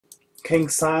king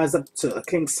size up to a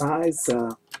king size.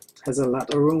 Has a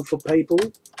lot of room for people.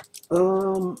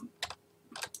 Um,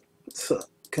 so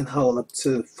can hold up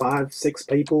to 5, 6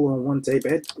 people on one day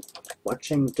bed,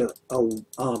 watching the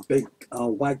big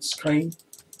widescreen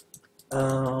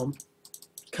um,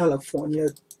 California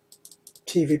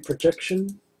TV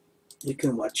projection. You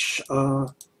can watch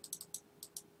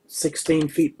 16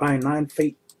 feet by 9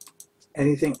 feet,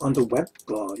 anything on the web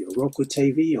or your Roku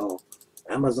TV or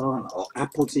Amazon or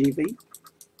Apple TV.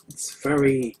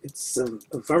 It's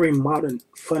a very modern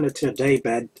furniture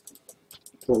daybed.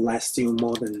 Will last you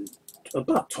more than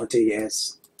about 20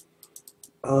 years.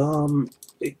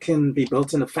 It can be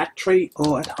built in a factory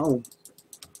or at home.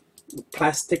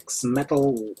 Plastics,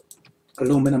 metal,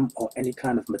 aluminum, or any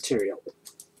kind of material.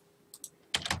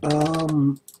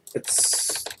 Um,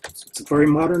 it's a very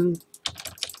modern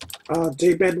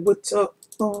daybed with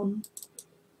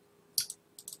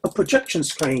a projection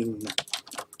screen.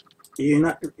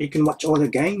 You can watch all the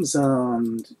games.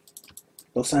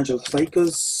 Los Angeles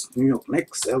Lakers, New York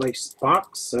Knicks, LA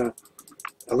Sparks,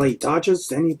 LA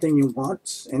Dodgers, anything you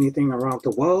want, anything around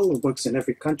the world. It works in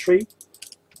every country,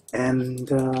 and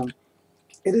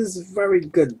it is very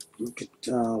good. You could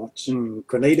watch in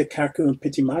Grenada, Carriacou, and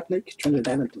Petit Martinique,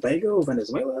 Trinidad and Tobago,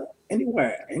 Venezuela,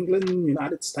 anywhere. England,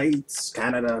 United States,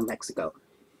 Canada, Mexico,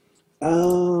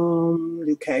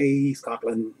 UK,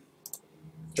 Scotland,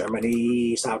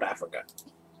 Germany, South Africa.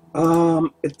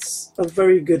 It's a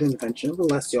very good invention. It will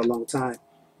last you a long time.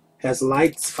 Has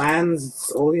lights, fans,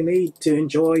 it's all you need to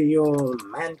enjoy your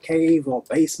man cave or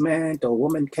basement or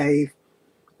woman cave.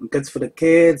 Good for the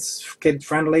kids, kid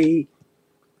friendly.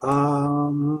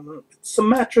 It's a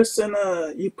mattress and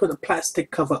you put a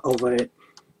plastic cover over it.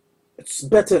 It's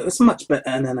better. It's much better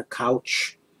than a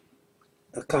couch.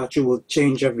 A couch you will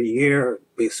change every year.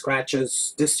 Big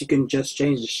scratches. This you can just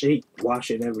change the sheet,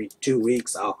 wash it every 2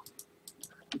 weeks. Oh,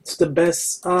 it's the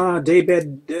best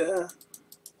daybed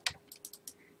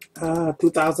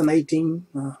 2018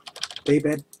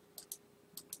 daybed.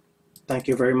 Thank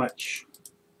you very much.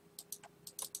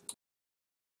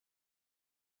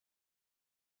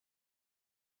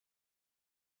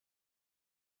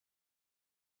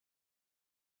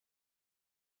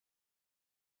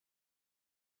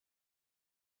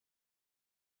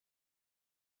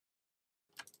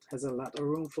 Has a lot of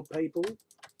room for people.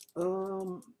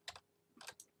 Um,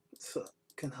 so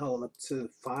can hold up to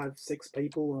 5, 6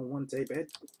 people on one day bed,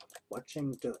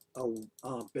 watching the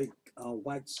big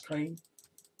widescreen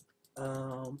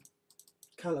um,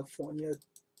 California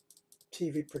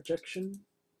TV projection.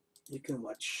 You can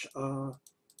watch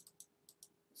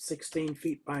 16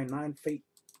 feet by 9 feet,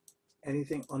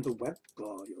 anything on the web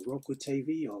or your Roku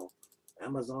TV or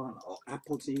Amazon or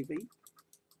Apple TV.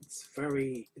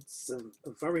 It's a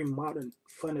very modern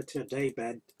furniture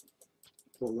daybed.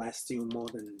 Will last you more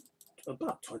than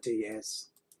about 20 years.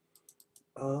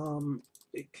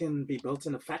 It can be built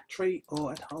in a factory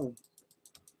or at home.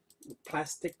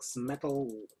 Plastics,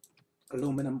 metal,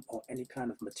 aluminum, or any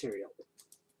kind of material.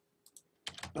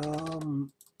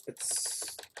 Um,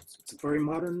 it's a very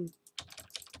modern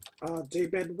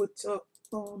daybed with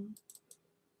a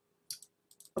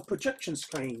projection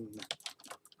screen.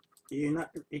 You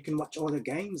can watch all the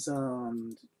games.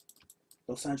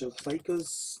 Los Angeles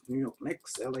Lakers, New York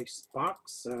Knicks, LA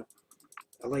Sparks,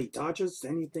 LA Dodgers,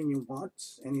 anything you want,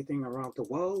 anything around the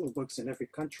world. It works in every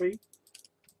country,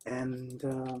 and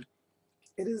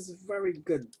it is very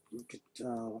good. You could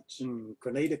watch in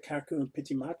Grenada, Carriacou, and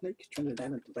Petit Martinique,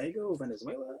 Trinidad and Tobago,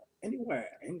 Venezuela, anywhere.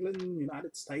 England,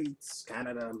 United States,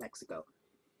 Canada, Mexico,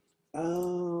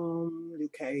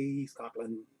 UK,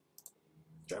 Scotland,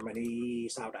 Germany,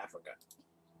 South Africa.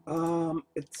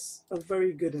 It's a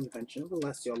very good invention. It will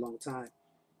last you a long time.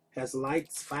 Has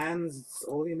lights, fans, it's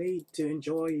all you need to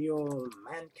enjoy your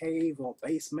man cave or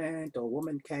basement or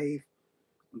woman cave.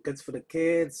 Good for the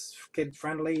kids, kid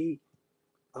friendly.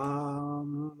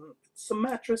 It's a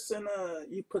mattress and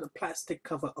you put a plastic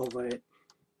cover over it.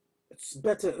 It's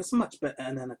better. It's much better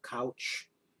than a couch.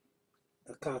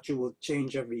 A couch you will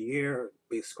change every year.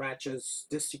 Big scratches.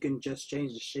 This you can just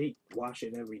change the sheet, wash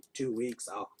it every 2 weeks.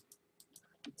 Oh,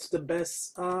 it's the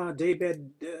best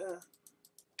daybed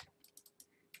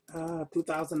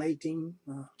 2018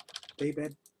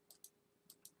 daybed.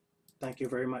 Thank you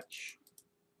very much.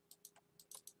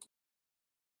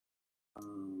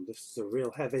 This is a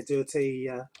real heavy duty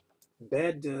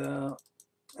bed,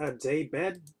 a day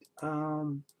bed.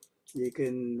 Um, you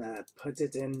can put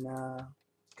it in,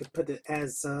 could put it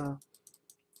as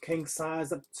king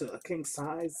size up to a king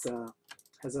size.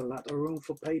 Has a lot of room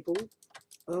for people.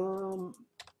 Um,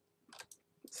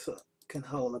 so can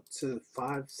hold up to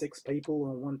 5, 6 people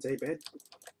on one day bed,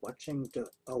 watching the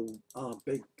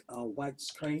big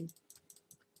widescreen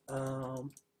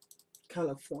um,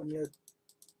 California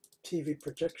TV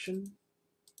projection.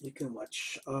 You can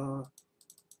watch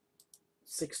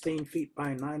 16 feet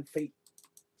by 9 feet,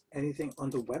 anything on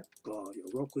the web or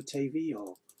your Roku TV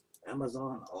or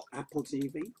Amazon or Apple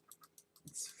TV.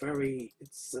 It's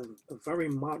a very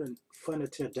modern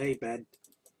furniture daybed.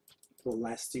 Will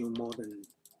last you more than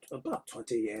about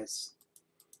 20 years.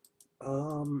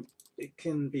 It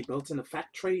can be built in a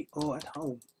factory or at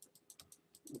home.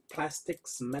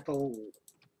 Plastics, metal,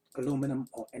 aluminum,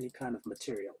 or any kind of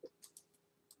material.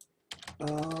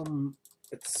 Um,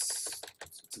 it's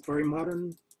a very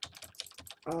modern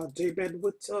daybed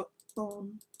with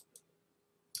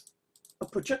a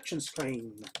projection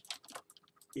screen.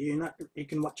 You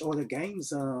can watch all the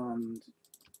games.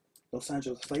 Los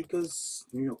Angeles Lakers,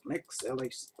 New York Knicks, LA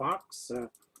Sparks,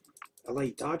 LA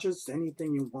Dodgers,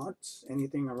 anything you want,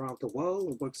 anything around the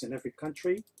world. It works in every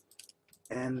country,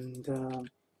 and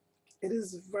it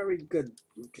is very good.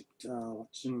 You could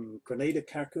watch in Grenada,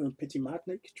 Caribbean, Petit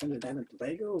Martinique, Trinidad and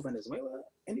Tobago, Venezuela,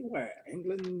 anywhere.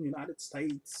 England, United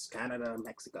States, Canada,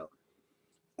 Mexico,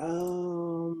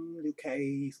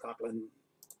 UK, Scotland,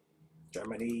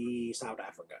 Germany, South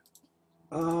Africa.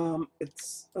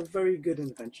 It's a very good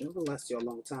invention. It will last you a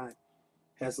long time.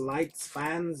 Has lights,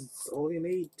 fans, it's all you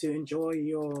need to enjoy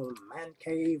your man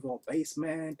cave or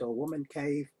basement or woman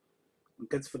cave.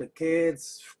 Good for the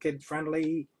kids, kid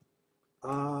friendly.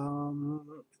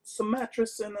 It's a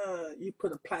mattress and you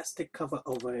put a plastic cover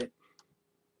over it.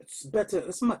 It's better.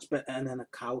 It's much better than a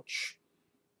couch.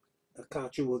 A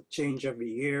couch you will change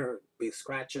every year. Big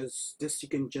scratches. This you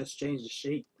can just change the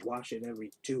sheet, wash it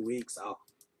every 2 weeks. Oh,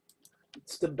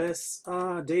 it's the best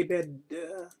daybed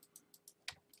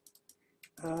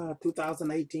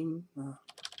 2018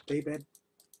 daybed.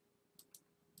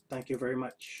 Thank you very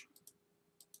much.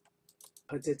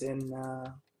 Put it in.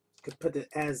 Could put it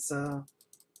as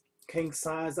king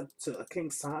size up to a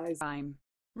king size. Time.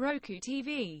 Roku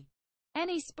TV.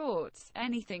 Any sports,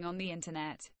 anything on the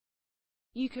internet.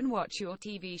 You can watch your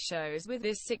TV shows with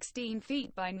this 16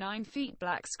 feet by 9 feet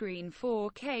black screen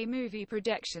 4K movie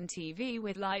projection TV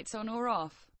with lights on or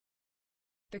off.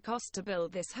 The cost to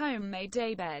build this homemade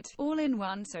daybed,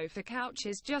 all-in-one sofa couch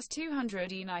is just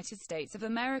 $200 United States of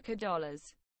America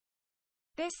dollars.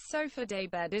 This sofa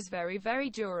daybed is very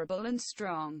durable and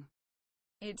strong.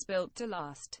 It's built to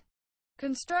last.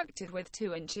 Constructed with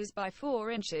 2 inches by 4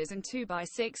 inches and 2 by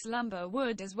 6 lumber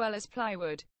wood as well as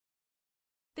plywood.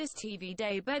 This TV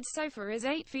daybed sofa is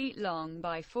 8 feet long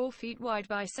by 4 feet wide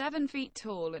by 7 feet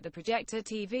tall at the projector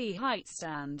TV height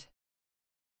stand.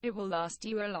 It will last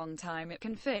you a long time. It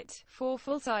can fit 4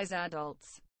 full-size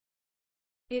adults.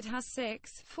 It has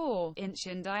 6 4-inch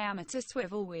in diameter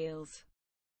swivel wheels.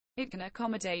 It can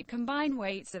accommodate combined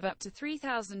weights of up to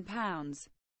 3,000 pounds.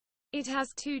 It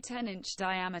has 2 10-inch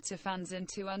diameter fans and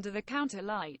 2 under-the-counter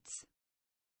lights.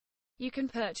 You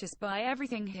can buy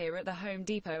everything here at the Home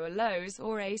Depot or Lowe's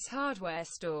or Ace Hardware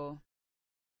store.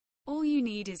 All you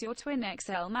need is your Twin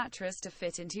XL mattress to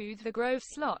fit into the Grove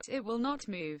slot. It will not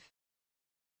move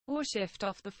or shift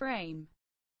off the frame.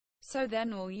 So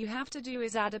then all you have to do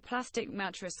is add a plastic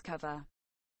mattress cover.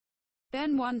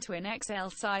 Then 1 Twin XL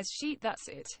size sheet, that's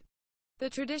it. The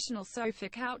traditional sofa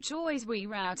couch always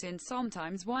wear out in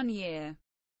sometimes 1 year.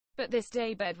 But this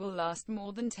daybed will last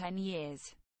more than 10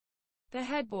 years. The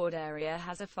headboard area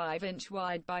has a 5-inch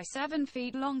wide by 7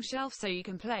 feet long shelf so you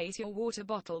can place your water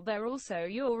bottle there, also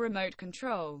your remote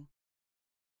control.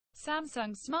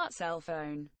 Samsung smart cell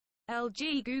phone,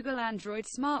 LG Google Android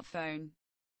smartphone,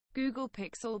 Google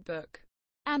Pixel Book,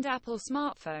 and Apple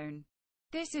smartphone.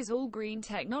 This is all green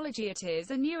technology. It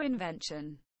is a new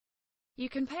invention. You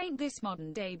can paint this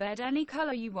modern daybed any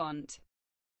color you want.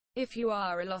 If you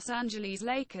are a Los Angeles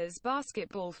Lakers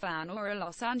basketball fan or a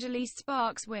Los Angeles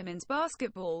Sparks women's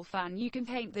basketball fan, you can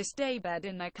paint this daybed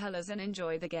in their colors and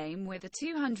enjoy the game with a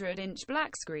 200-inch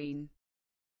black screen.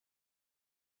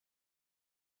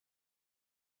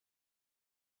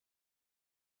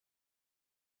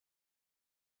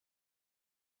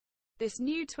 This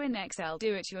new Twin XL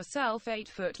do-it-yourself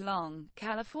 8-foot-long,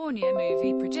 California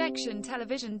movie projection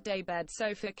television daybed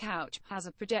sofa couch has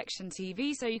a projection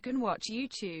TV so you can watch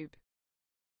YouTube,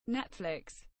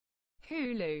 Netflix,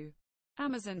 Hulu,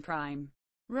 Amazon Prime,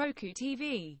 Roku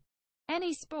TV,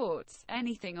 any sports,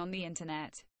 anything on the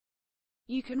internet.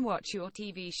 You can watch your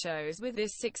TV shows with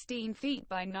this 16 feet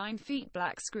by 9 feet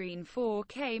black screen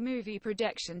 4K movie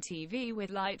projection TV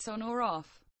with lights on or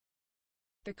off.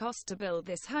 The cost to build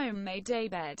this homemade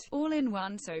daybed,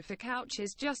 all-in-one sofa couch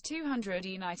is just $200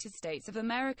 United States of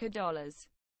America dollars.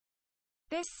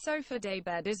 This sofa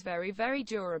daybed is very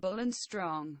durable and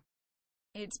strong.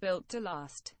 It's built to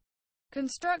last.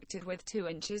 Constructed with 2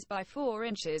 inches by 4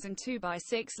 inches and 2 by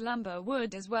 6 lumber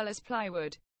wood as well as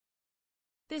plywood.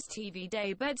 This TV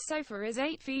daybed sofa is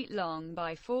 8 feet long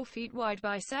by 4 feet wide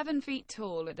by 7 feet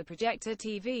tall at the projector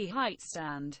TV height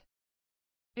stand.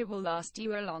 It will last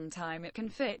you a long time. It can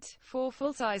fit 4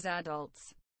 full-size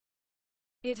adults.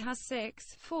 It has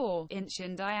 6 4-inch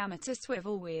in diameter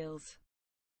swivel wheels.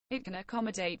 It can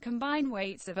accommodate combined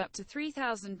weights of up to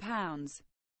 3,000 pounds.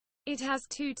 It has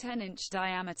 2 10-inch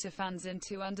diameter fans and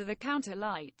 2 under-the-counter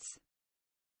lights.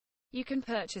 You can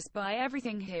buy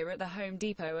everything here at the Home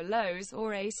Depot or Lowe's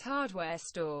or Ace Hardware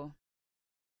store.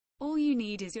 All you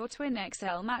need is your Twin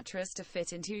XL mattress to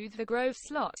fit into the Grove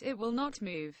slot. It will not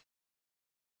move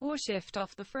or shift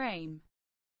off the frame.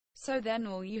 So then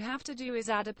all you have to do is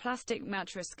add a plastic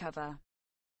mattress cover.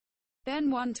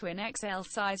 Then 1 Twin XL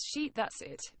size sheet, that's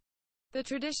it. The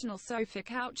traditional sofa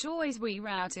couch always wear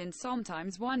out in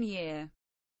sometimes 1 year.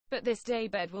 But this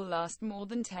daybed will last more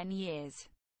than 10 years.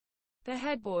 The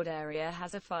headboard area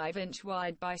has a 5-inch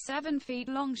wide by 7 feet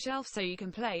long shelf so you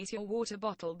can place your water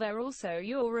bottle there, also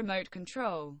your remote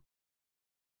control.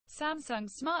 Samsung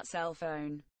smart cell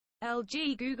phone,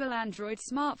 LG Google Android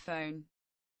smartphone,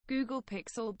 Google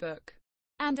Pixel Book,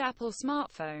 and Apple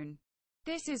smartphone.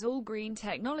 This is all green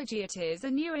technology. It is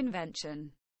a new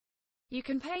invention. You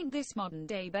can paint this modern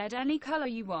daybed any color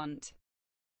you want.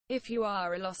 If you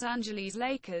are a Los Angeles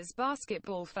Lakers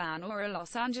basketball fan or a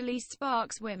Los Angeles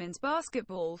Sparks women's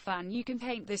basketball fan, you can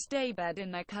paint this daybed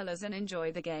in their colors and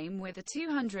enjoy the game with a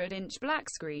 200-inch black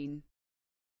screen.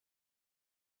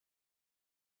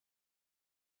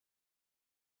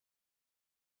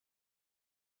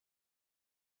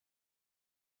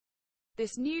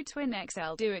 This new Twin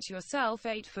XL do-it-yourself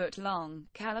 8-foot-long,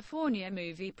 California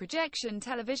movie projection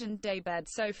television daybed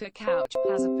sofa couch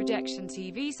has a projection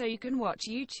TV so you can watch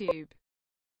YouTube,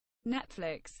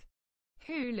 Netflix,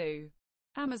 Hulu,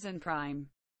 Amazon Prime,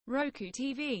 Roku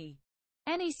TV,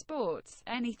 any sports,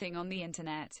 anything on the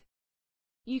internet.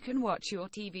 You can watch your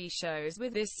TV shows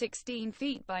with this 16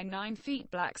 feet by 9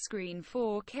 feet black screen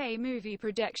 4K movie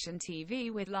projection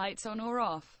TV with lights on or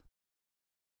off.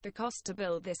 The cost to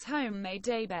build this homemade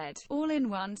daybed,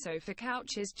 all-in-one sofa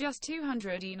couch is just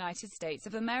 $200 United States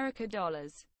of America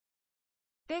dollars.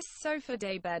 This sofa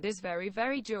daybed is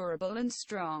very durable and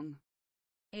strong.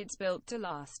 It's built to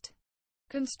last.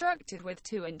 Constructed with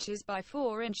 2 inches by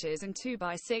 4 inches and 2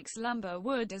 by 6 lumber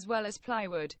wood as well as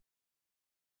plywood.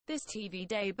 This TV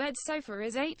daybed sofa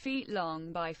is 8 feet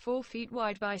long by 4 feet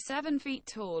wide by 7 feet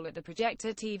tall at the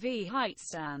projector TV height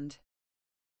stand.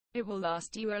 It will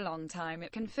last you a long time.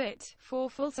 It can fit 4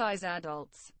 full-size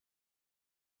adults.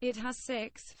 It has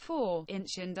 6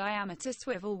 4-inch in diameter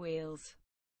swivel wheels.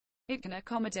 It can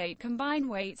accommodate combined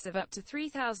weights of up to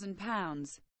 3,000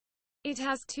 pounds. It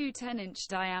has 2 10-inch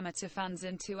diameter fans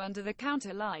and 2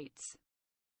 under-the-counter lights.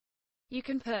 You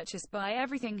can buy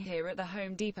everything here at the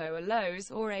Home Depot or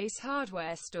Lowe's or Ace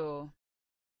Hardware store.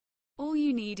 All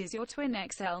you need is your Twin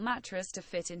XL mattress to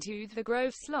fit into the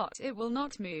Grove slot. It will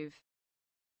not move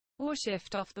or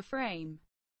shift off the frame.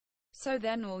 So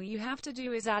then all you have to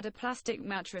do is add a plastic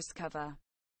mattress cover.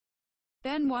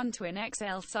 Then 1 Twin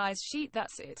XL size sheet,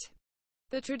 that's it.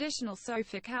 The traditional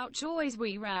sofa couch always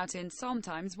wear out in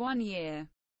sometimes 1 year.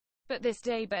 But this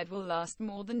daybed will last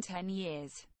more than 10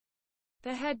 years.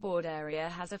 The headboard area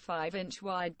has a 5-inch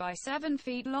wide by 7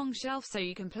 feet long shelf so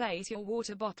you can place your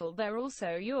water bottle there,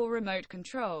 also your remote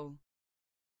control.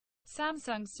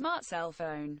 Samsung smart cell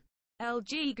phone,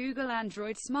 LG Google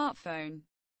Android smartphone,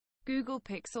 Google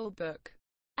Pixel Book,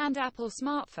 and Apple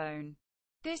smartphone.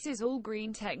 This is all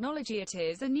green technology. It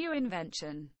is a new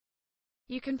invention.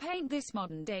 You can paint this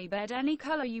modern daybed any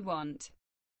color you want.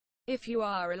 If you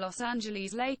are a Los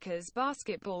Angeles Lakers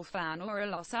basketball fan or a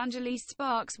Los Angeles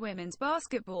Sparks women's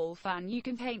basketball fan, you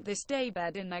can paint this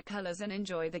daybed in their colors and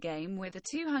enjoy the game with a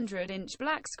 200-inch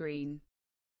black screen.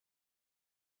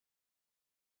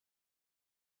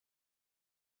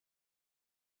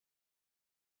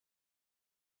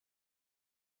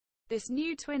 This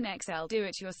new Twin XL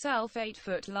do-it-yourself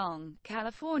 8-foot-long,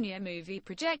 California movie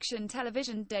projection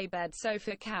television daybed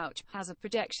sofa couch has a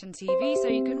projection TV so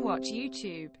you can watch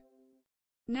YouTube,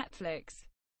 Netflix,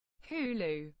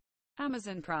 Hulu,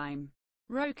 Amazon Prime,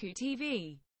 Roku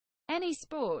TV, any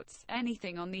sports,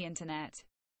 anything on the internet.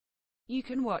 You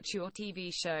can watch your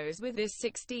TV shows with this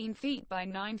 16 feet by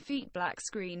 9 feet black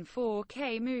screen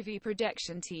 4K movie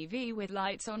projection TV with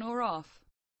lights on or off.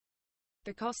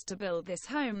 The cost to build this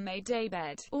homemade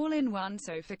daybed, all-in-one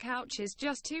sofa couch is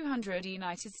just $200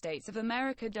 United States of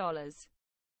America dollars.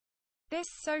 This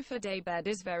sofa daybed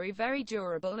is very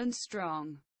durable and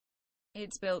strong.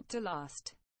 It's built to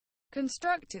last.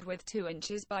 Constructed with 2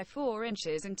 inches by 4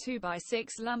 inches and 2 by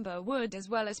 6 lumber wood as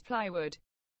well as plywood.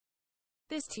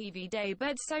 This TV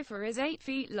daybed sofa is 8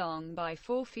 feet long by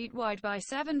 4 feet wide by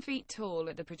 7 feet tall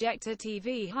at the projector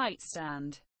TV height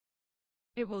stand.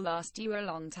 It will last you a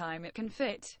long time. It can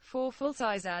fit 4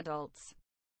 full-size adults.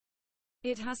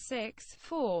 It has 6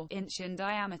 4-inch in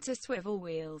diameter swivel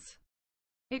wheels.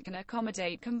 It can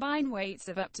accommodate combined weights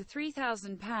of up to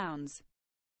 3,000 pounds.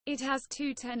 It has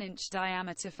 2 10-inch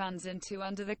diameter fans and 2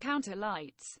 under-the-counter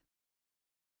lights.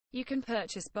 You can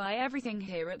buy everything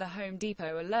here at the Home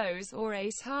Depot or Lowe's or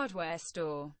Ace Hardware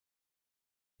store.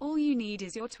 All you need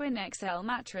is your Twin XL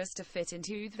mattress to fit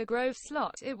into the Grove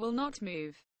slot. It will not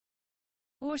move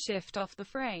or shift off the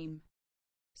frame.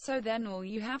 So then all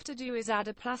you have to do is add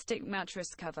a plastic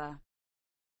mattress cover.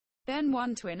 Then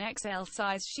 1 Twin XL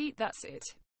size sheet, that's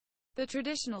it. The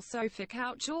traditional sofa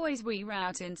couch always wear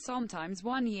out in sometimes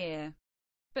 1 year.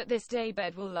 But this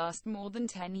daybed will last more than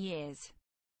 10 years.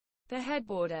 The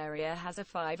headboard area has a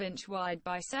 5-inch wide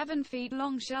by 7 feet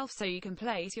long shelf so you can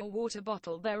place your water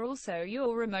bottle there, also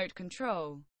your remote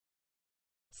control.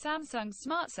 Samsung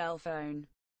smart cell phone,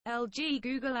 LG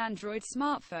Google Android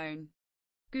smartphone,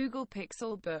 Google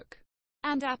Pixel Book,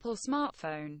 and Apple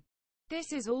smartphone.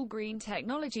 This is all green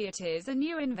technology. It is a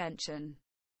new invention.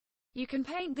 You can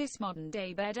paint this modern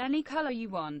daybed any color you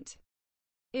want.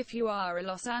 If you are a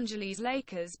Los Angeles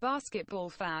Lakers basketball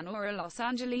fan or a Los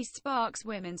Angeles Sparks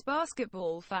women's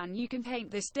basketball fan, you can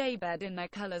paint this daybed in their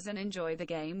colors and enjoy the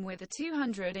game with a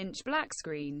 200-inch black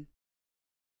screen.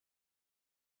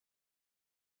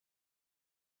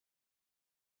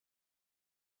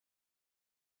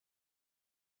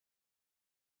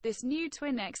 This new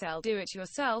Twin XL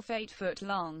do-it-yourself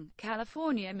 8-foot-long,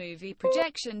 California movie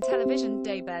projection television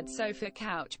daybed sofa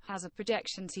couch has a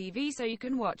projection TV so you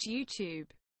can watch YouTube,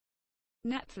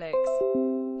 Netflix,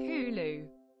 Hulu,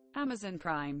 Amazon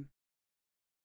Prime,